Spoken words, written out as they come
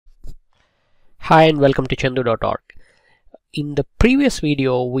Hi and welcome to Chandu.org. In the previous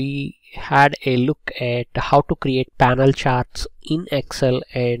video, we had a look at how to create panel charts in Excel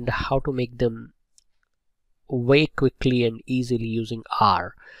and how to make them way quickly and easily using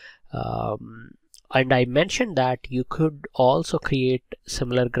R. And I mentioned that you could also create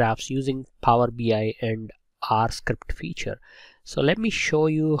similar graphs using Power BI and R script feature. So let me show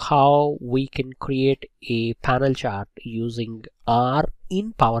you how we can create a panel chart using R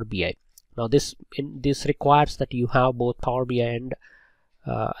in Power BI. Now this requires that you have both Power BI and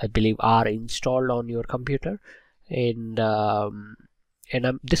I believe R installed on your computer, and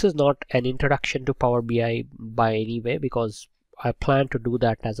this is not an introduction to Power BI by any way, because I plan to do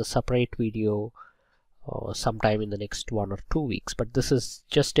that as a separate video sometime in the next 1 or 2 weeks. But this is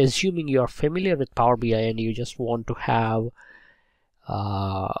just assuming you're familiar with Power BI and you just want to have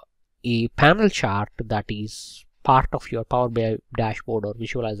a panel chart that is part of your Power BI dashboard or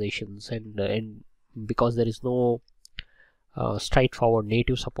visualizations, and because there is no straightforward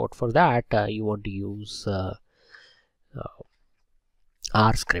native support for that, you want to use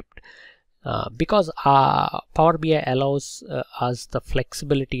R script. Because Power BI allows us the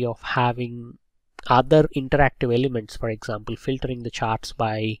flexibility of having other interactive elements, for example filtering the charts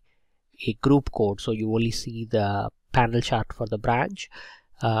by a group code, so you only see the panel chart for the branch.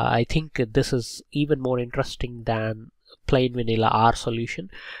 I think this is even more interesting than plain vanilla R solution.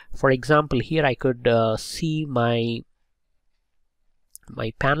 For example, here I could see my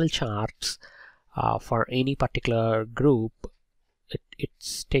panel charts for any particular group.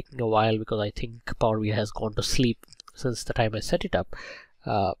 It's taking a while because I think Power BI has gone to sleep since the time I set it up.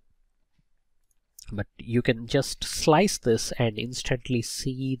 But you can just slice this and instantly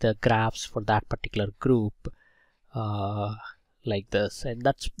see the graphs for that particular group like this, and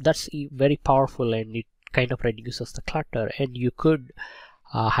that's very powerful, and it kind of reduces the clutter. And you could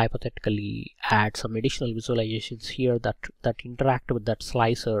hypothetically add some additional visualizations here that interact with that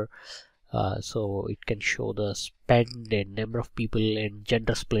slicer, so it can show the spend and number of people and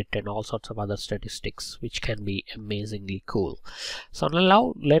gender split and all sorts of other statistics, which can be amazingly cool. So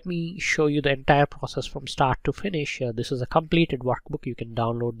now let me show you the entire process from start to finish. This is a completed workbook. You can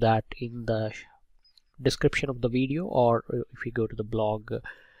download that in the description of the video, or if you go to the blog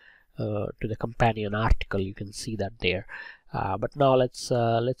to the companion article, you can see that there. But now let's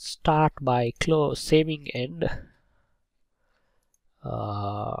start by saving and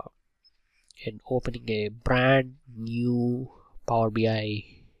opening a brand new Power BI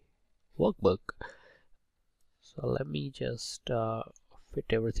workbook. So let me just fit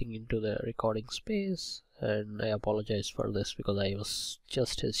everything into the recording space, and I apologize for this because I was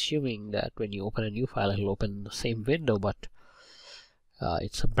just assuming that when you open a new file it'll open the same window, but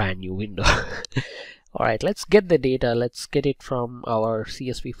it's a brand new window. Alright, let's get the data. Let's get it from our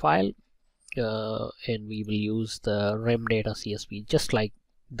CSV file, and we will use the REM data CSV just like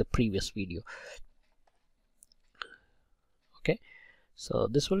the previous video. Okay, so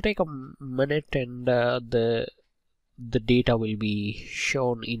this will take a minute, and the data will be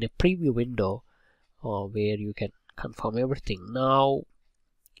shown in a preview window where you can confirm everything. Now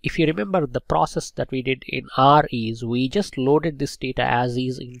if you remember, the process that we did in R is we just loaded this data as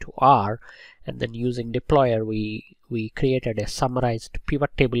is into R, and then using deployer we created a summarized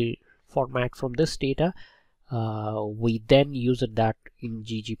pivot table format from this data. We then used that in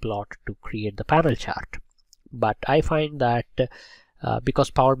ggplot to create the panel chart. But I find that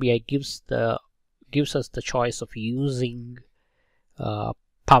because Power BI gives us the choice of using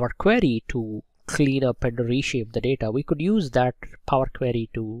Power Query to clean up and reshape the data, we could use that Power Query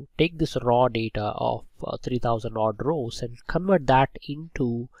to take this raw data of 3000 odd rows and convert that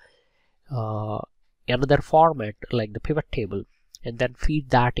into another format like the pivot table, and then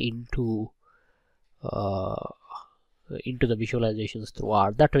feed that into the visualizations through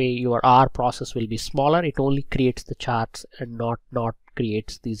R. That way your R process will be smaller. It only creates the charts and not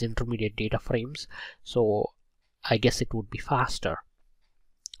creates these intermediate data frames, so I guess it would be faster.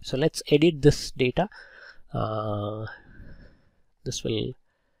 So let's edit this data. This will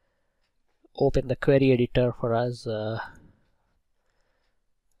open the query editor for us.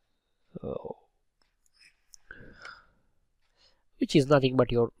 Which is nothing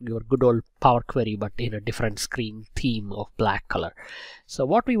but your good old Power Query, but in a different screen theme of black color. So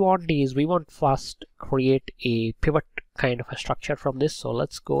what we want is we want first create a pivot kind of a structure from this. So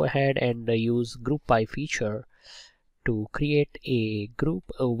let's go ahead and use group by feature to create a group.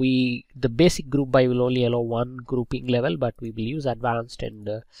 The basic group by will only allow one grouping level, but we will use advanced,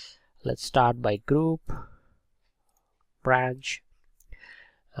 and let's start by group branch.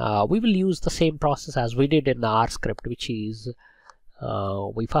 We will use the same process as we did in the R script, which is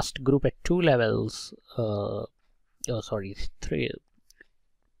we first group at two levels,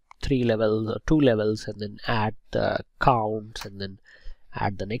 three levels, two levels, and then add the counts, and then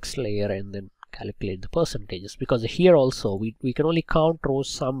add the next layer, and then calculate the percentages. Because here also we can only count rows,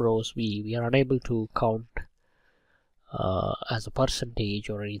 some rows we are unable to count as a percentage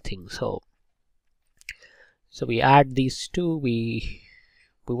or anything. So we add these two. We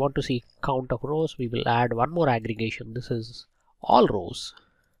want to see count of rows. We will add one more aggregation. This is all rows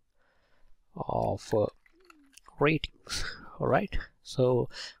of ratings. All right, so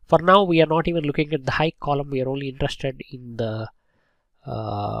for now we are not even looking at the high column. We are only interested in the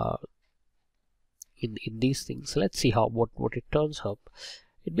in these things. Let's see what it turns up.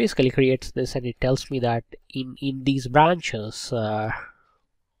 It basically creates this, and it tells me that in these branches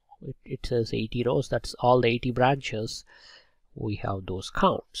it says 80 rows. That's all the 80 branches. We have those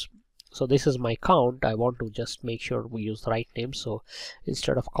counts. So this is my count. I want to just make sure we use the right name. So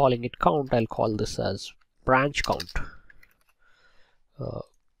instead of calling it count, I'll call this as branch count.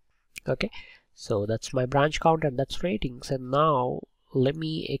 Okay, so that's my branch count, and that's ratings. And now let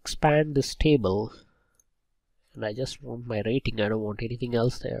me expand this table, and I just want my rating. I don't want anything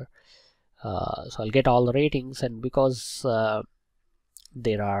else there. So I'll get all the ratings, and because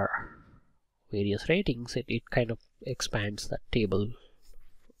there are various ratings, it kind of expands that table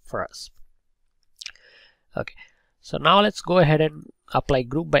for us. Okay, so now let's go ahead and apply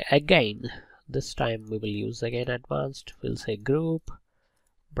group by again. This time we will use again advanced. We'll say group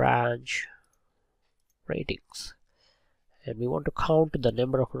branch ratings, and we want to count the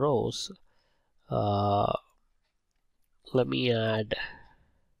number of rows. Let me add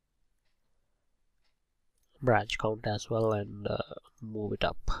branch count as well, and move it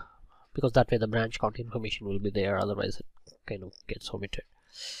up, because that way the branch count information will be there, otherwise it kind of gets omitted.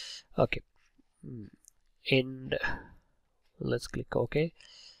 Okay, and let's click OK.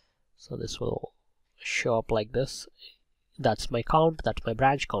 So this will show up like this. That's my count, that's my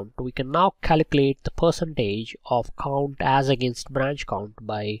branch count. We can now calculate the percentage of count as against branch count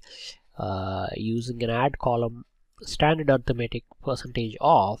by using an add column, standard arithmetic percentage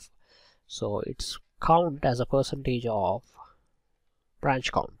of. So it's count as a percentage of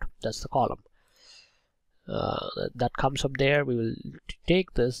branch count. That's the column that comes up there. We will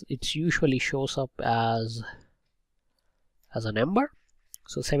take this. It usually shows up as a number.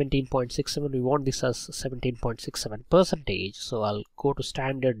 So 17.67, we want this as 17.67 percentage. So I'll go to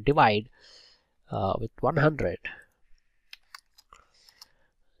standard divide with 100,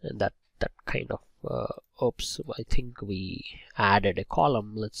 and that kind of oops, I think we added a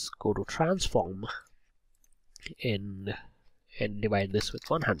column. Let's go to transform and divide this with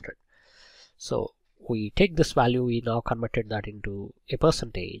 100. So we take this value, we now converted that into a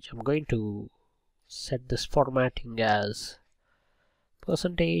percentage. I'm going to set this formatting as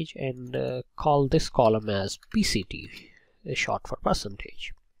percentage, and call this column as PCT, short for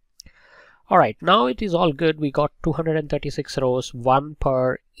percentage. Alright, now it is all good. We got 236 rows, one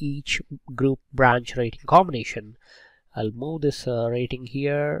per each group branch rating combination. I'll move this rating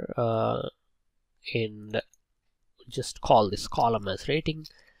here and just call this column as rating,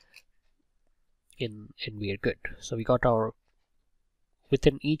 and we are good. So we got our,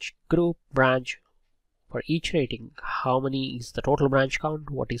 within each group branch, for each rating, how many is the total branch count,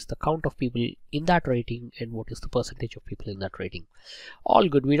 what is the count of people in that rating, and what is the percentage of people in that rating. All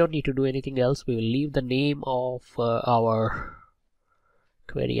good. We don't need to do anything else. We will leave the name of our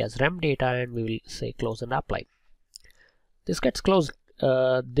query as rem data, and we will say close and apply. This gets closed.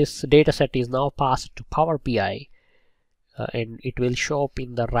 This data set is now passed to Power BI, and it will show up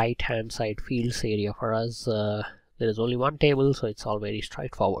in the right hand side fields area for us. There is only one table, so it's all very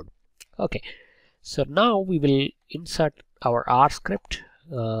straightforward. Okay. So now we will insert our R script.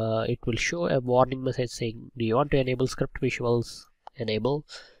 It will show a warning message saying, do you want to enable script visuals? Enable,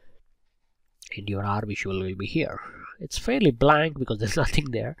 and your R visual will be here. It's fairly blank because there's nothing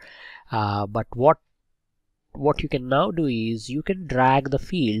there, but what you can now do is you can drag the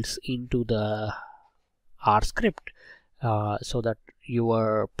fields into the R script so that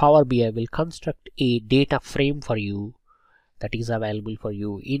your Power BI will construct a data frame for you that is available for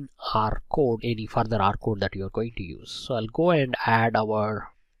you in R code, any further R code that you are going to use. So I'll go and add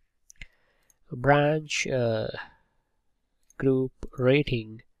our branch, group,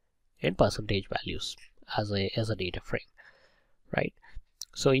 rating, and percentage values as a data frame, right?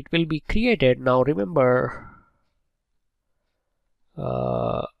 So it will be created. Now remember,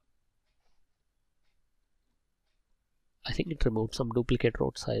 I think it removed some duplicate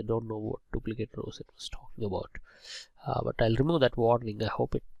rows. I don't know what duplicate rows it was talking about, but I'll remove that warning. I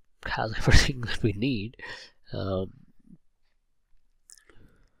hope it has everything that we need.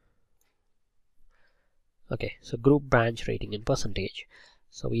 Okay, so group branch rating in percentage.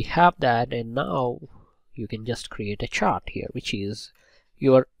 So we have that, and now you can just create a chart here, which is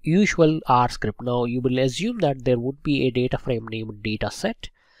your usual R script. Now you will assume that there would be a data frame named dataset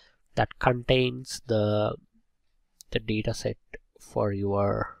that contains the data set for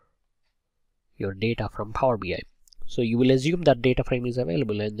your data from Power BI. So you will assume that data frame is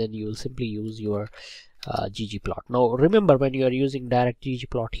available, and then you will simply use your ggplot. Now remember, when you are using direct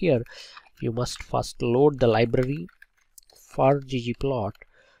ggplot here, you must first load the library for ggplot.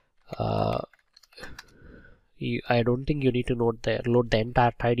 I don't think you need to load the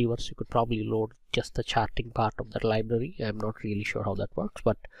entire tidyverse. You could probably load just the charting part of that library. I'm not really sure how that works,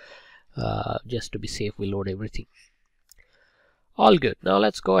 but just to be safe, we load everything. All good. Now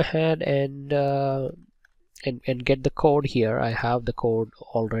let's go ahead and get the code here. I have the code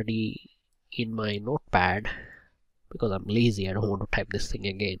already in my notepad because I'm lazy. I don't want to type this thing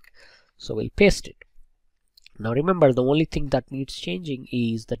again. So we'll paste it. Now remember, the only thing that needs changing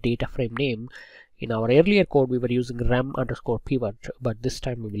is the data frame name. In our earlier code, we were using rem_pivot, but this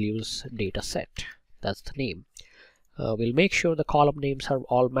time we will use dataset. That's the name. We'll make sure the column names are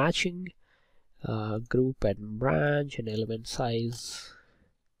all matching. Group and branch and element size.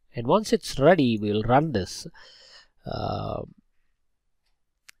 And once it's ready, we'll run this.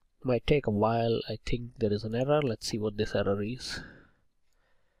 Might take a while. I think there is an error. Let's see what this error is.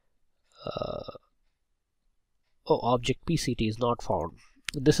 Oh, object PCT is not found.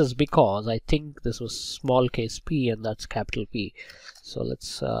 This is because I think this was small case p and that's capital P. So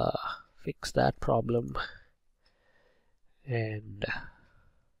let's fix that problem and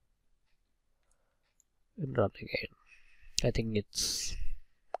run again. I think it's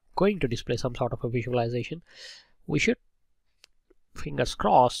going to display some sort of a visualization. We should, fingers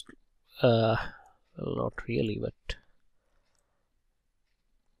crossed, well, not really, but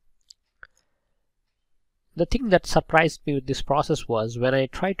the thing that surprised me with this process was when I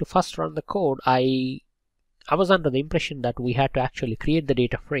tried to first run the code, I was under the impression that we had to actually create the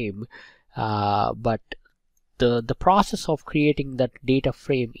data frame, but the process of creating that data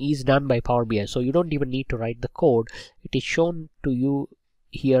frame is done by Power BI, so you don't even need to write the code. It is shown to you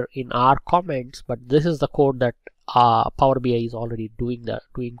here in our comments, but this is the code that Power BI is already doing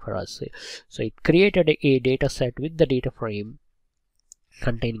for us. So it created a data set with the data frame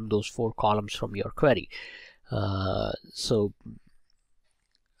containing those 4 columns from your query. So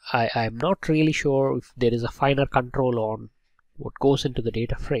I'm not really sure if there is a finer control on what goes into the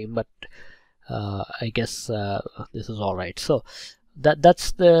data frame, but I guess this is all right. So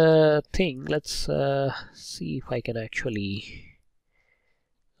that's the thing. Let's see if I can actually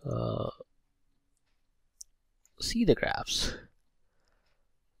see the graphs.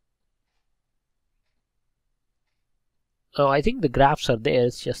 Oh, I think the graphs are there.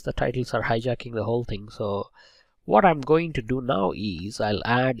 It's just the titles are hijacking the whole thing. So what I'm going to do now is I'll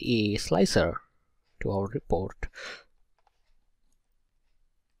add a slicer to our report.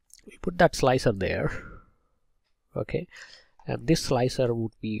 We put that slicer there. Okay, and this slicer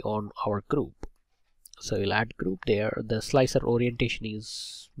would be on our group. So we'll add group there. The slicer orientation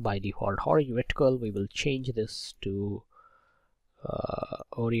is by default vertical. We will change this to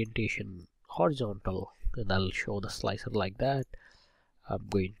orientation horizontal, and I'll show the slicer like that. I'm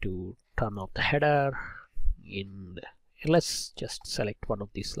going to turn off the header and let's just select one of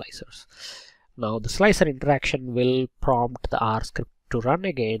these slicers. Now the slicer interaction will prompt the R script to run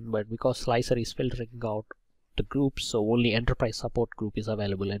again, but because slicer is filtering out the groups, so only enterprise support group is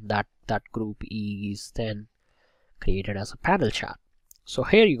available, and that group is then created as a panel chart. So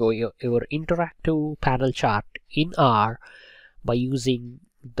here you go, your interactive panel chart in R by using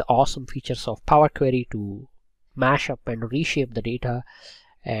the awesome features of Power Query to mash up and reshape the data,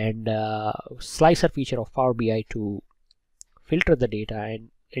 and slicer feature of Power BI to filter the data,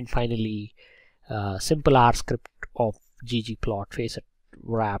 and finally simple R script of ggplot facet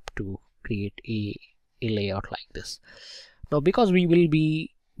wrap to create a layout like this. Now because we will be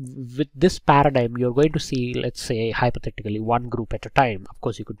with this paradigm, you're going to see, let's say hypothetically, one group at a time. Of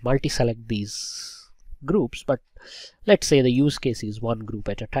course you could multi-select these groups, but let's say the use case is one group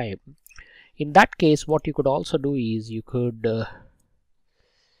at a time. In that case, what you could also do is you could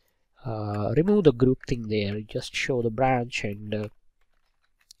remove the group thing there, just show the branch and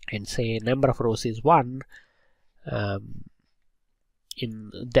say number of rows is 1.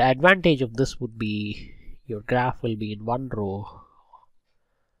 In the advantage of this would be your graph will be in one row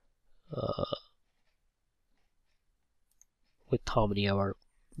with how many hours.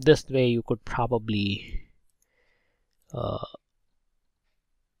 This way you could probably I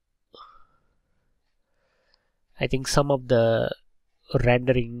think some of the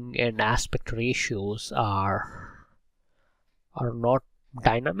rendering and aspect ratios are not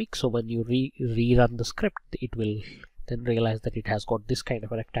dynamic, so when you rerun the script, it will then realize that it has got this kind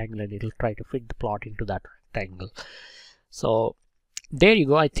of a rectangle, and it will try to fit the plot into that rectangle. So there you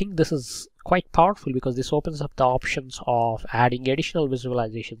go. I think this is quite powerful because this opens up the options of adding additional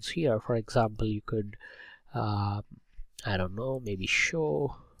visualizations here. For example, you could I don't know, maybe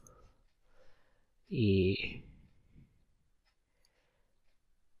show a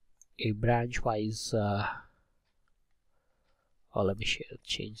branch wise let me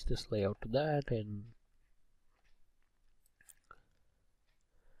change this layout to that, and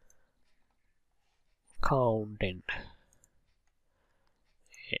count and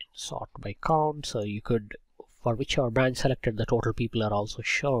sort by count. So you could, for whichever branch selected, the total people are also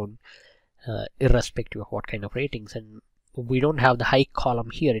shown irrespective of what kind of ratings. And we don't have the hike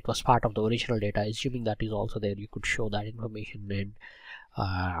column here. It was part of the original data. Assuming that is also there, you could show that information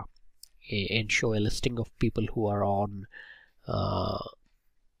and show a listing of people who are on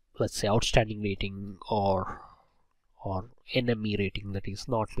let's say outstanding rating or NME rating, that is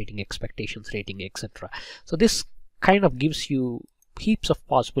not meeting expectations rating, etc. So this kind of gives you heaps of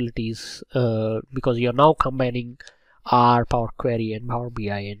possibilities because you're now combining R, Power Query and Power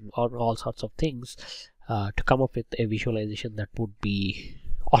BI and all sorts of things to come up with a visualization that would be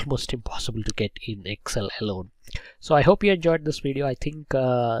almost impossible to get in Excel alone. So I hope you enjoyed this video. I think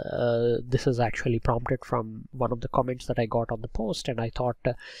this is actually prompted from one of the comments that I got on the post, and I thought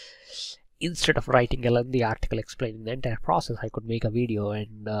instead of writing a lengthy article explaining the entire process, I could make a video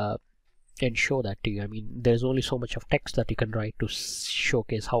and show that to you. I mean, there's only so much of text that you can write to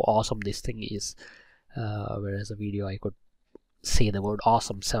showcase how awesome this thing is, whereas a video I could say the word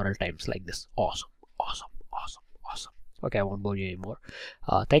awesome several times like this. Awesome, awesome, awesome, awesome. Okay, I won't bore you anymore.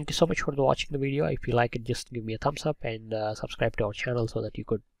 Thank you so much for watching the video. If you like it, just give me a thumbs up and subscribe to our channel so that you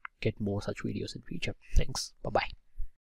could get more such videos in future. Thanks.